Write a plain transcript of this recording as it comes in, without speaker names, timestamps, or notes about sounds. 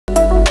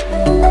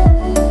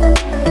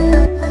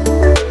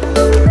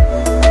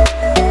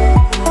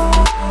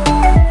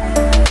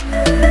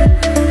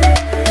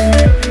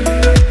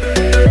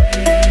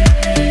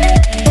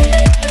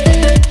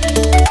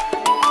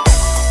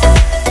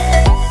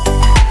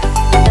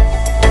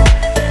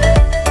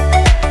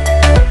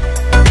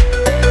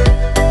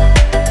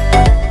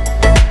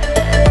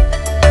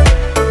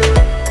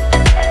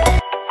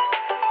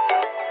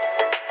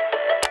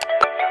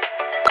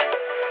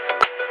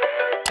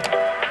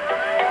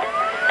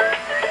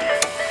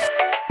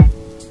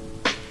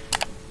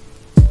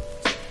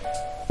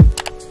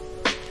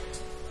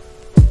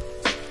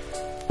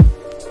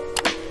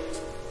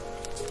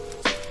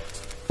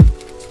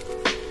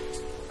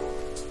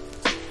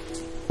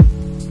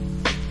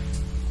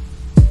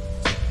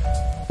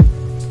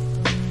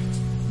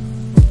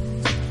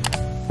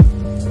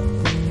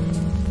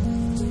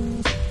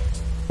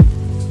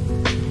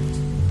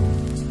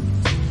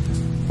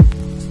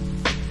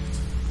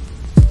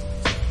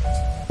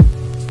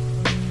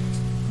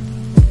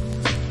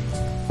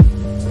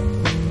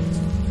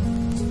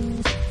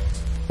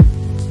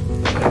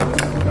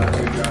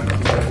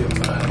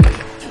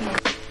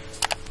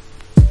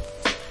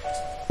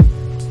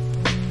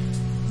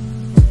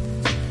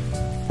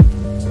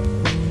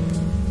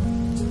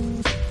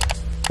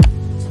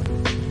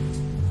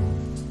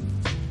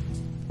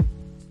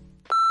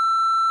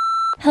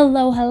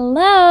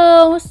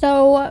Hello.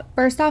 So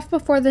first off,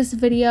 before this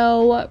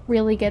video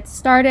really gets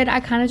started, I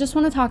kind of just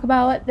want to talk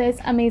about this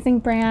amazing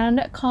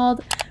brand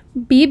called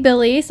Be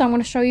Billy. So I'm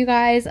going to show you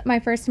guys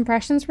my first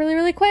impressions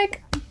really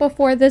quick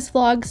before this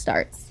vlog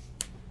starts.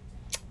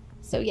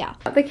 So yeah,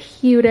 the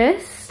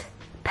cutest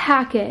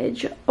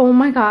package. Oh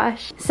my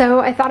gosh. So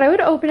I thought I would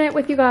open it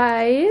with you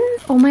guys.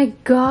 Oh my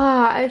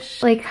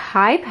gosh, like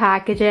high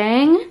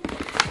packaging.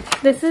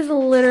 This is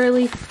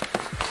literally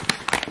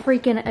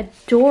freaking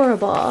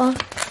adorable.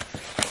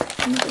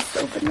 Let me just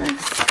open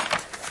this.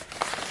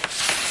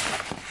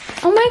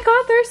 Oh my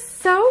god, they're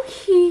so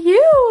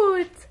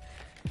cute.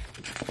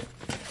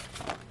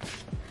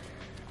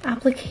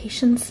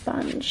 Application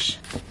sponge.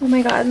 Oh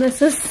my god,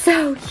 this is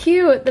so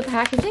cute. The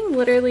packaging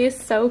literally is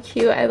so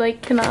cute. I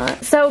like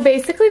cannot. So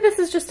basically this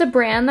is just a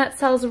brand that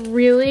sells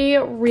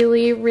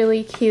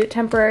really cute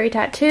temporary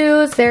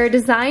tattoos. They're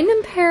designed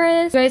in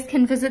Paris. You guys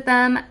can visit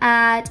them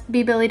at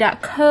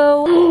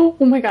bebilly.co.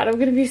 Oh my god, I'm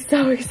gonna be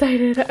so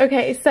excited.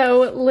 Okay,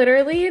 so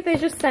literally they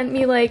just sent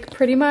me like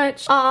pretty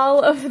much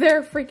all of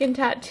their freaking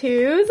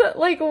tattoos.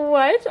 Like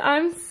what?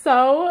 I'm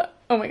so...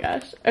 Oh my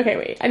gosh. Okay,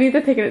 wait. I need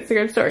to take an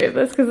Instagram story of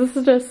this because this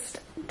is just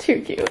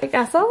too cute. I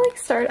guess I'll like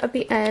start at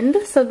the end.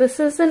 So this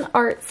is an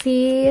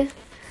artsy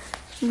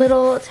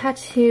little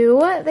tattoo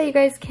that you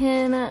guys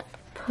can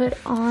put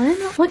on.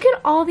 Look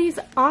at all these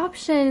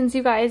options,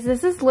 you guys.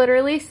 This is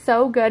literally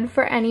so good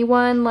for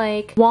anyone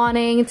like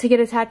wanting to get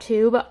a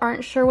tattoo but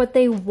aren't sure what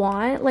they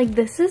want. Like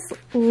this is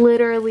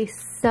literally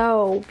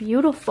so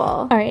beautiful.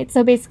 All right,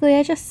 so basically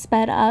I just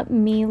sped up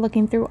me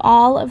looking through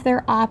all of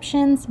their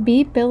options.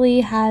 Be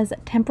Billy has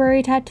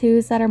temporary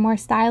tattoos that are more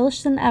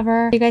stylish than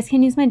ever. You guys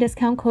can use my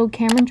discount code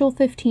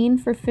cameronjewel15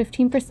 for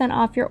 15%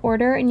 off your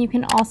order, and you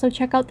can also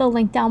check out the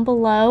link down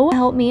below.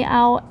 Help me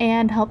out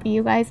and help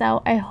you guys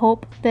out. I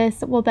hope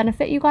this will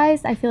benefit you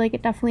guys. I feel like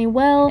it definitely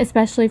will,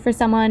 especially for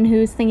someone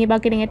who's thinking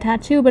about getting a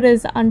tattoo but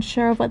is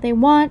unsure of what they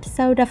want.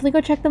 So definitely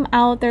go check them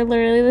out. They're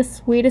literally the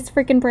sweetest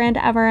freaking brand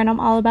ever, and I'm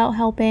all about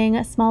helping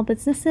small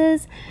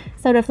businesses,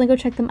 so definitely go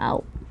check them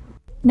out.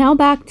 Now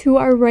back to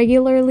our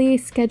regularly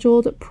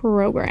scheduled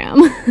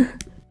program.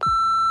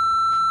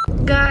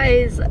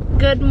 Guys,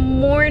 good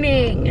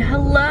morning.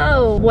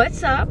 Hello,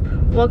 what's up?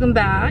 Welcome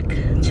back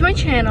to my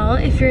channel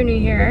if you're new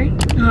here.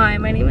 Hi,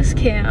 my name is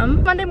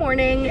Cam. Monday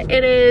morning,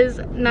 it is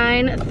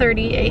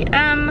 9:30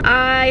 a.m.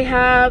 I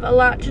have a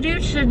lot to do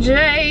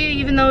today,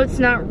 even though it's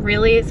not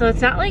really, so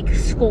it's not like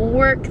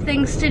schoolwork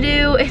things to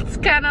do, it's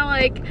kind of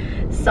like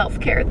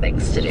self-care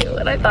things to do,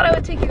 and I thought I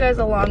would take you guys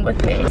along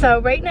with me. So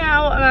right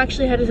now I'm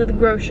actually headed to the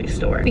grocery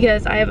store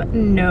because I have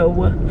no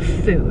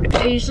food.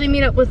 I usually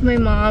meet up with my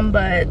mom,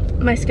 but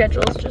my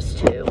schedule is just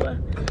too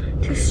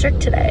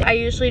strict today. I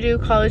usually do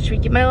college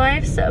week in my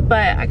life, so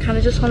but I kind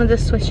of just wanted to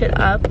switch it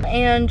up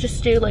and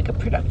just do like a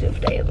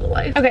productive day of the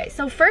life. Okay,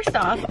 so first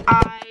off,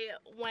 I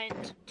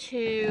went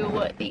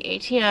to the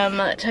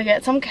ATM to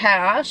get some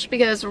cash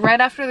because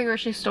right after the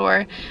grocery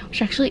store,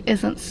 which actually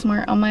isn't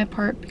smart on my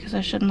part because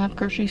I shouldn't have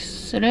groceries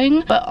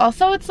sitting, but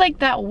also it's like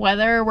that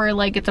weather where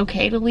like it's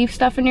okay to leave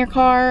stuff in your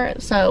car.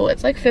 So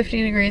it's like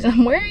 50 degrees.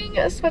 I'm wearing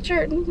a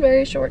sweatshirt and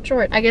very short.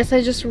 I guess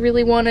I just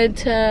really wanted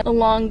to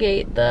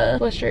elongate the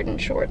sweatshirt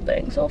and short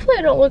thing. So hopefully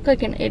I don't look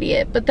like an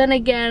idiot, but then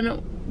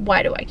again,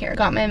 why do I care?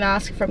 Got my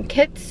mask from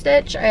Kit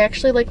Stitch. I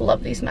actually like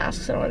love these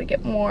masks. I don't want to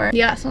get more.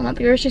 Yeah, so I'm at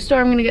the grocery store.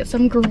 I'm gonna get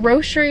some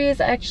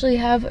groceries. I actually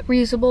have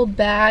reusable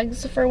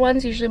bags for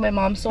ones. Usually my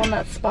mom's the one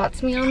that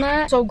spots me on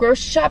that. So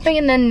grocery shopping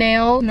and then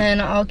nails, and then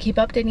I'll keep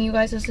updating you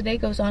guys as the day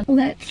goes on.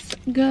 Let's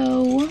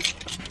go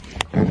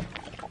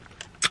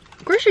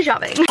grocery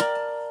shopping.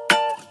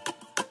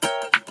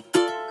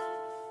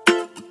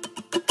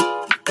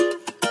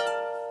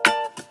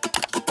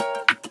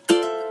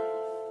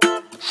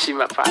 She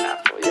my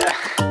pineapple, yeah.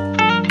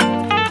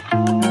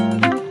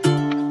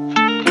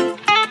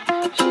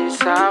 She's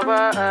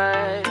sour.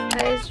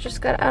 Guys,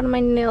 just got out of my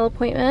nail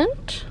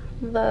appointment.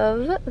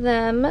 Love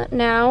them.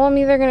 Now I'm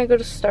either gonna go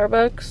to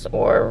Starbucks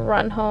or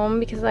run home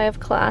because I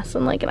have class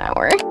in like an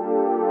hour.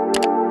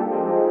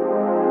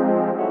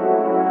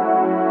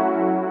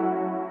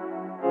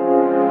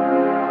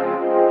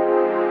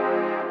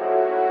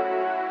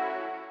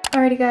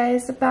 Alrighty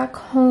guys, back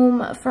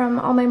home from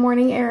all my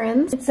morning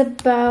errands. It's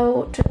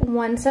about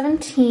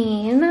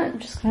 1:17. I'm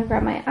just gonna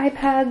grab my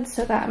iPad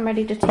so that I'm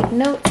ready to take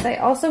notes. I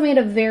also made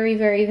a very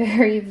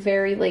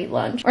late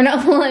lunch. Or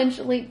not lunch,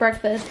 late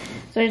breakfast.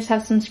 So I just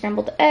have some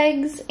scrambled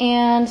eggs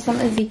and some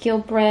Ezekiel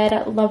bread.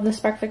 I love this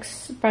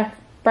breakfast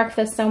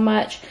so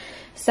much.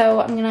 So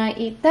I'm gonna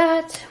eat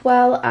that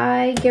while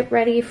I get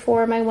ready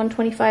for my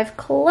 1:25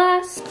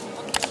 class.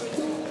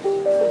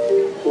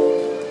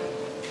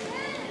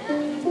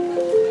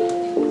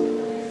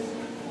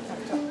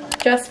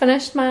 Just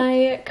finished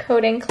my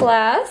coding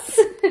class.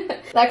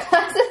 That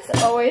class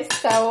is always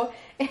so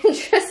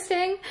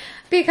interesting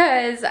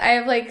because I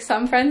have like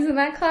some friends in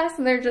that class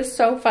and they're just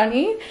so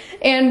funny,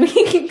 and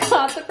we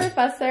got the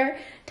professor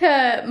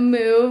to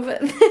move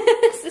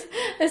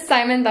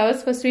assignment that was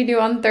supposed to be due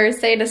on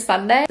Thursday to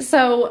Sunday.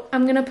 So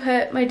I'm gonna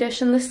put my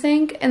dish in the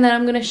sink and then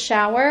I'm gonna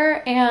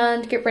shower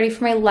and get ready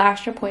for my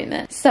lash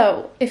appointment.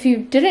 So if you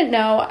didn't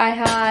know, I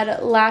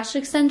had lash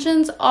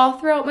extensions all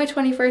throughout my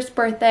 21st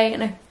birthday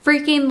and I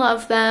freaking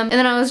love them. And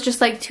then I was just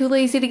like too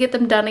lazy to get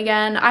them done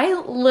again. I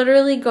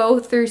literally go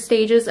through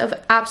stages of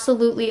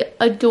absolutely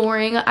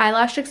adoring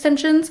eyelash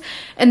extensions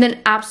and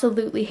then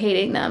absolutely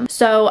hating them.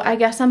 So I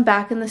guess I'm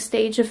back in the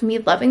stage of me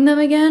loving them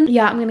again.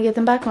 Yeah, I'm gonna get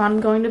them back on.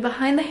 I'm going to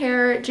Behind the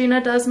Hair.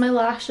 Gina does my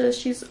lashes.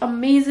 She's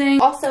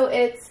amazing. Also,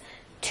 it's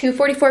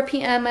 2:44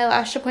 p.m. My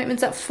lash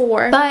appointment's at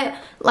 4. But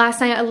last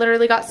night I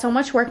literally got so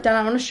much work done.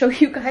 I want to show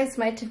you guys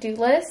my to-do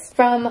list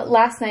from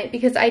last night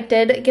because I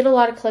did get a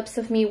lot of clips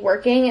of me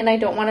working and I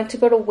don't want it to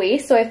go to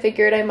waste. So I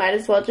figured I might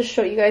as well just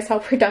show you guys how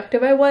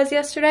productive I was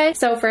yesterday.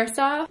 So first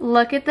off,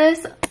 look at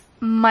this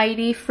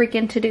mighty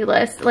freaking to-do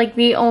list. Like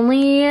the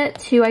only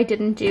two I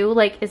didn't do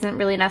like isn't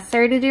really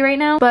necessary to do right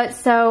now, but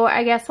so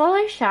I guess while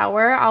I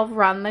shower I'll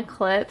run the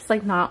clips,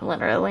 like not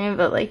literally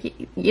but like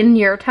in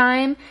your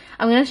time.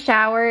 I'm gonna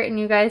shower and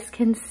you guys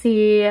can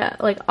see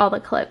like all the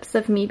clips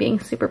of me being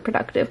super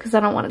productive because I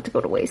don't want it to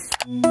go to waste.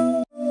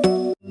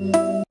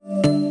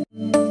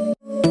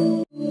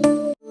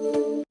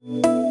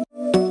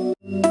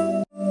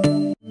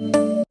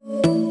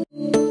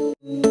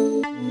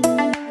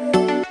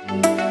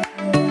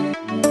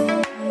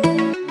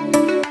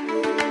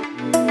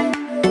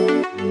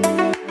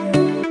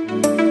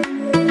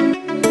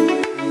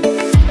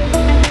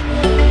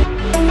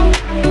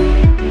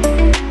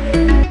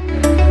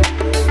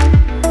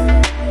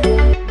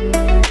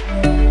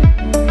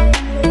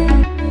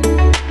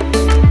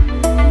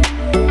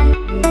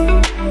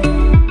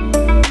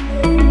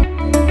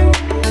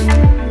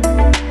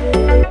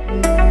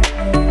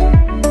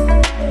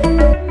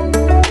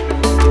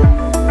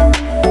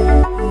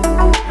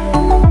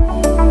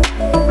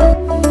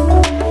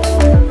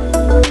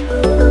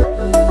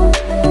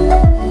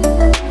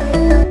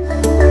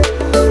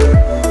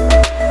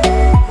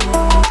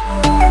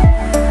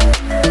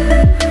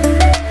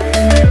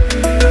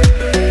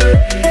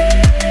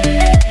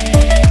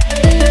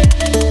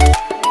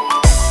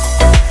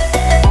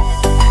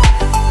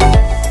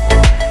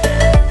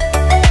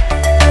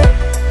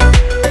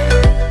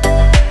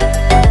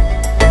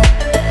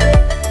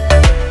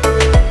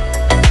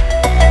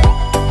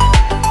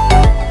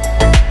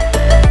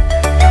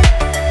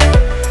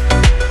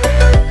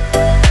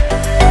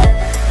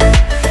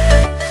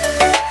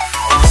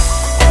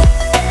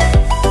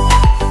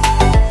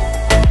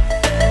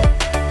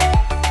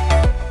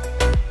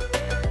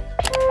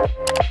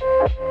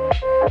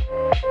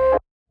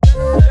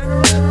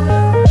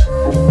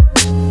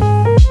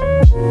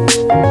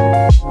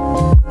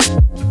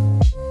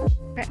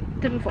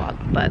 Didn't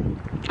vlog, but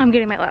I'm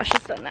getting my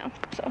lashes done now,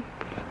 so.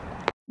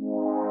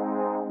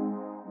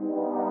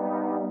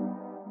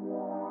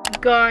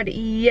 God,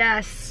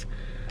 yes.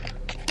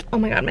 Oh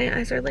my god, my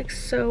eyes are like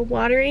so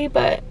watery,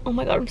 but oh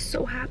my god, I'm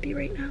so happy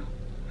right now.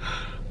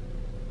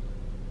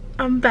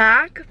 I'm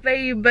back,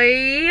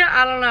 baby.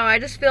 I don't know, I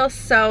just feel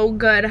so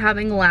good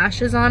having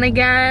lashes on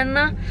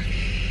again.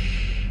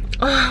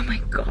 Oh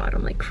my god,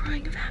 I'm like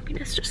crying of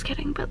happiness. Just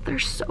kidding, but they're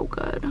so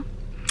good.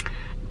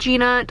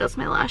 Gina does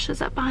my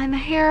lashes at Behind the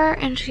Hair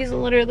and she's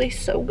literally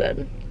so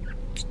good.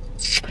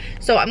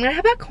 So I'm gonna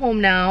head back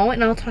home now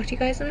and I'll talk to you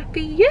guys in a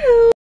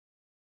few.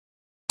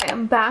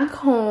 I'm back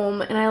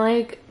home and I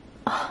like,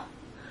 oh,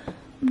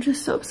 I'm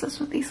just so obsessed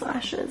with these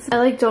lashes. I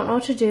like don't know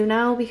what to do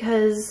now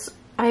because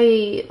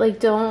I like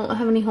don't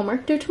have any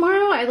homework due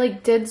tomorrow. I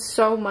like did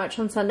so much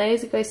on Sunday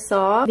as you guys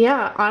saw.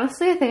 Yeah,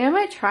 honestly I think I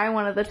might try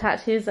one of the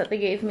tattoos that they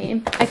gave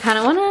me. I kind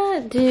of want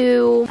to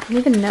do, I don't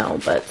even know,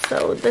 but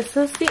so this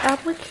is the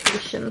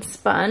application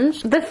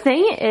sponge. The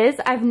thing is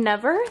I've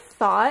never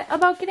thought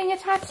about getting a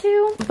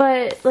tattoo,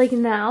 but like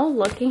now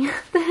looking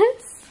at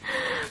this,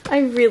 I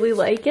really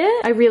like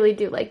it. I really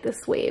do like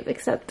this wave,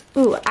 except,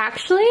 ooh,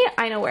 actually,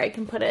 I know where I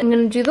can put it. I'm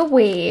gonna do the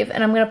wave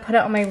and I'm gonna put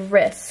it on my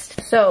wrist.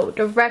 So,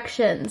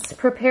 directions,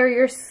 prepare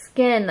your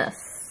skin,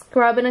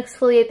 scrub and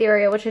exfoliate the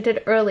area, which I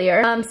did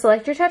earlier.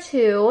 Select your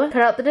tattoo,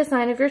 cut out the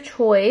design of your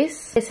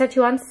choice, place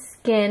tattoo on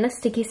skin,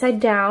 sticky side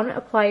down,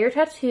 apply your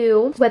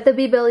tattoo, wet the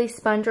BB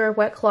sponge or a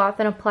wet cloth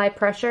and apply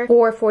pressure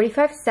for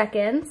 45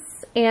 seconds,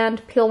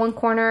 and peel one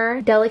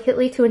corner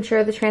delicately to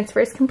ensure the transfer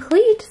is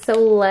complete. So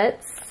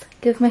let's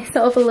give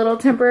myself a little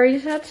temporary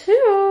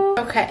tattoo.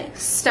 Okay,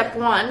 step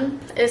one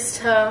is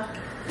to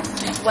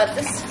wet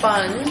the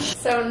sponge.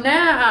 So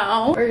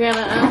now we're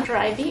gonna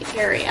dry the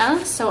area.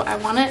 So I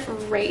want it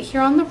right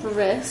here on the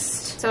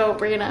wrist. So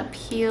we're gonna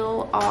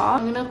peel off.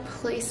 I'm gonna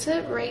place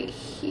it right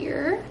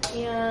here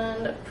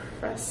and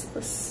press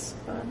the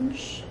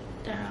sponge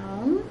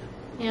down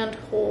and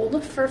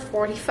hold for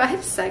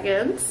 45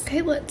 seconds.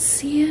 Okay, let's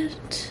see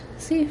it.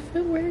 See if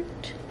it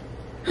worked.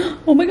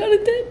 Oh my god,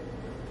 it did.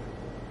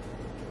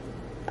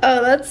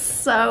 Oh, that's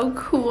so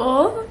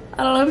cool.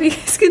 I don't know if you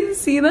guys can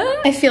see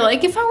that. I feel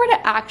like if I were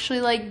to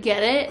actually like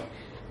get it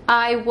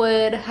I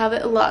would have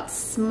it a lot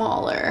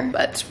smaller,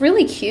 but it's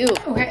really cute.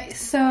 Okay,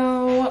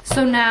 so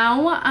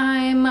now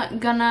I'm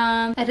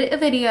gonna edit a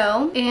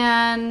video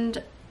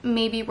and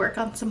maybe work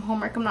on some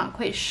homework. I'm not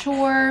quite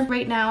sure.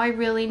 Right now I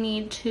really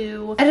need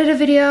to edit a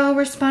video,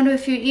 respond to a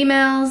few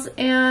emails,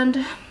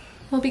 and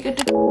we'll be good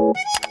to go.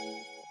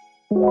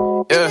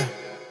 Yeah.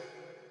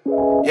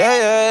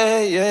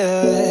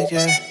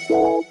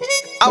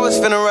 I was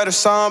finna write a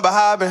song about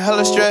how I've been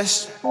hella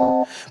stressed,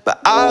 but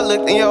I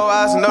looked in your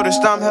eyes and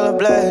noticed I'm hella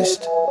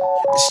blessed.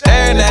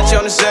 Staring at you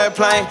on this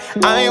airplane,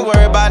 I ain't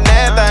worried about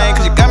nothing,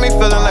 cause you got me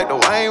feeling like the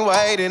Wayne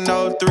Wade in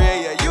 03.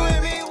 Yeah, you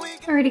and me.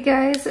 Alrighty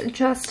guys,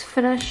 just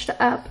finished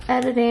up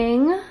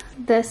editing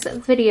this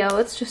video.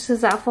 It's just a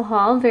Zaful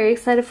haul. I'm very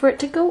excited for it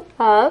to go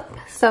up.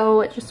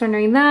 So just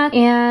starting that.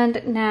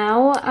 And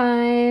now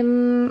I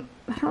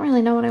don't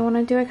really know what I want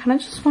to do. I kind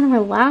of just want to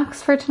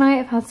relax for tonight.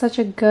 I've had such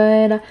a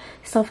good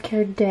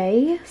self-care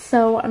day.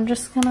 So I'm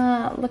just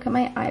gonna look at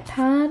my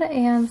iPad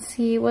and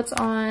see what's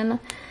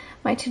on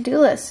my to-do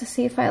list to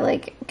see if I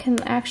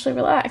can actually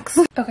relax.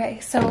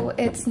 Okay, so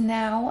it's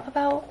now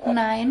about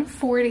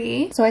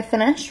 9:40. So I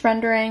finished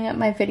rendering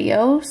my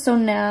video. So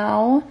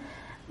now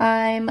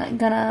I'm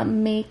gonna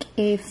make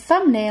a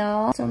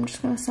thumbnail. So I'm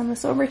just gonna send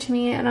this over to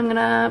me and I'm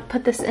gonna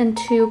put this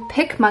into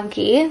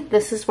PicMonkey.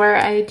 This is where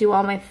I do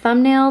all my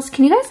thumbnails.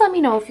 Can you guys let me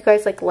know if you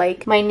guys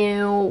like my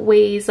new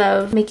ways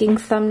of making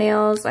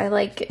thumbnails?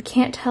 I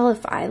can't tell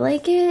if I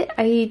like it.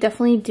 I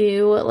definitely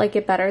do like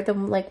it better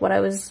than what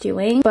I was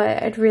doing,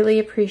 but I'd really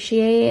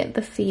appreciate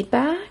the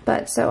feedback.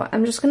 But so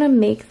I'm just gonna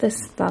make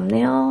this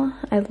thumbnail.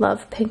 I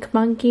love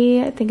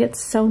PicMonkey. I think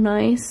it's so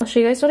nice. I'll show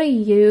you guys what I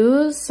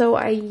use. So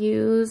I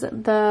use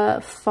the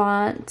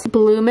font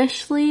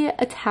Bloomishly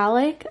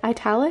italic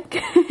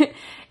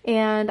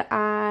and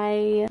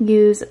I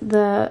use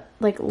the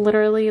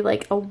literally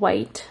a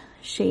white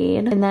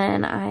shade, and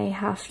then I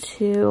have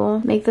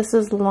to make this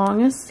as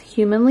long as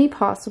humanly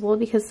possible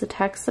because the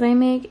text that I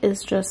make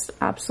is just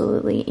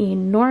absolutely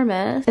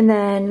enormous, and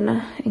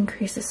then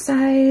increase the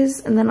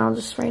size, and then I'll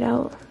just write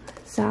out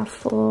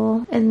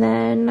Zaful, and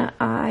then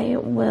I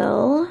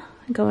will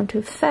go into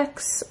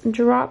effects,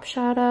 drop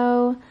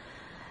shadow,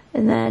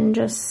 and then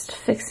just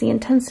fix the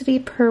intensity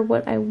per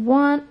what I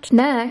want.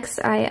 Next,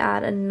 I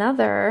add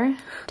another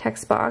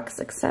text box,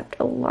 except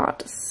a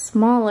lot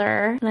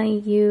smaller, and I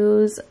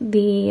use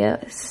the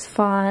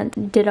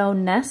font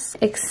Ditto-ness,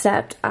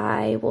 except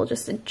I will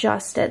just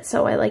adjust it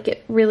so I like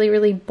it really,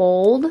 really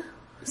bold.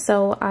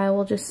 So I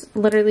will just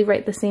literally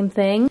write the same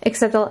thing,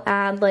 except I'll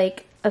add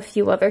a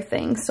few other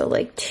things. So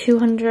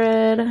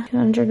 $200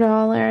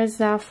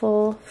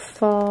 Zaful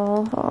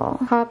fall.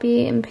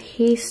 Copy and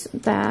paste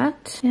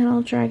that, and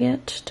I'll drag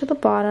it to the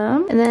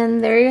bottom. And then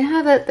there you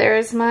have it.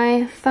 There's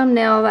my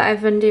thumbnail that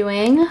I've been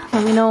doing.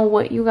 Let me know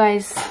what you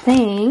guys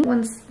think.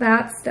 Once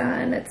that's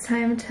done, it's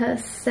time to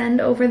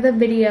send over the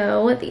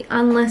video, the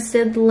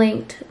unlisted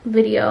linked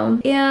video.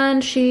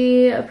 And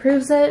she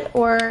approves it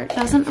or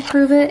doesn't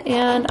approve it,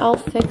 and I'll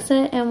fix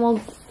it, and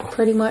we'll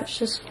pretty much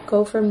just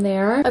go from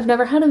there. I've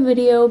never had a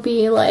video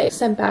be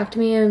sent back to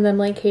me and then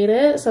hate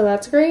it, so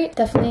that's great.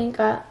 Definitely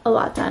got a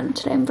lot done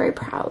today. I'm very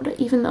proud,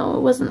 even though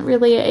it wasn't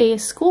really a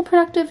school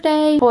productive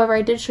day. However,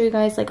 I did show you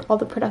guys all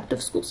the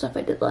productive school stuff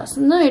I did last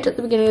night at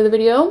the beginning of the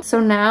video. So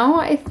now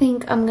I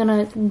think I'm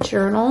gonna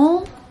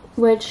journal,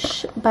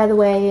 which, by the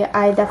way,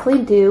 I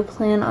definitely do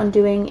plan on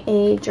doing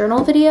a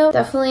journal video.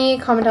 Definitely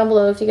comment down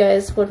below if you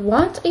guys would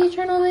want a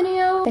journal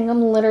video. I think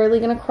I'm literally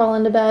gonna crawl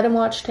into bed and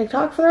watch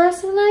TikTok for the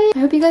rest of the night. I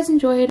hope you guys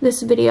enjoyed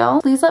this video.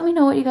 Please let me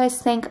know what you guys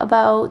think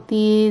about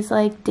these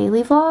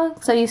daily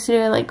vlogs. I used to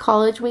do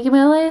college week in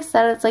my life,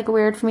 that it's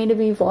weird for me to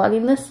be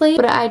vlogging this late,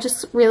 but I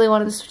just really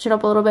wanted to switch it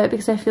up a little bit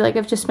because I feel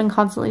I've just been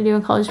constantly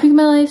doing college week in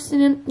my life,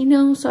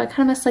 so I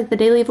kind of miss the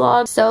daily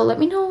vlog. So let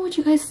me know what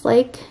you guys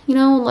like,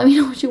 let me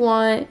know what you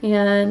want,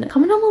 and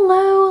comment down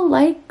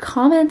below,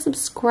 comment,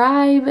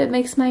 subscribe. It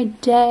makes my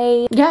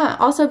day. Yeah,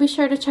 also be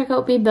sure to check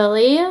out Be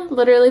Billy.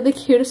 Literally the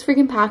cutest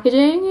freaking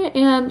packaging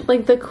and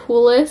the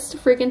coolest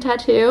freaking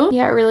tattoo.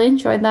 Yeah, I really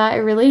enjoyed that. I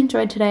really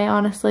enjoyed today,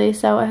 honestly,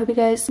 so I hope you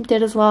guys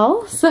did as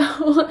well. So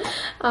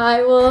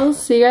I will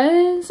see you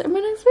guys in my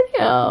next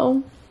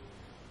video.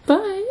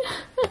 Bye.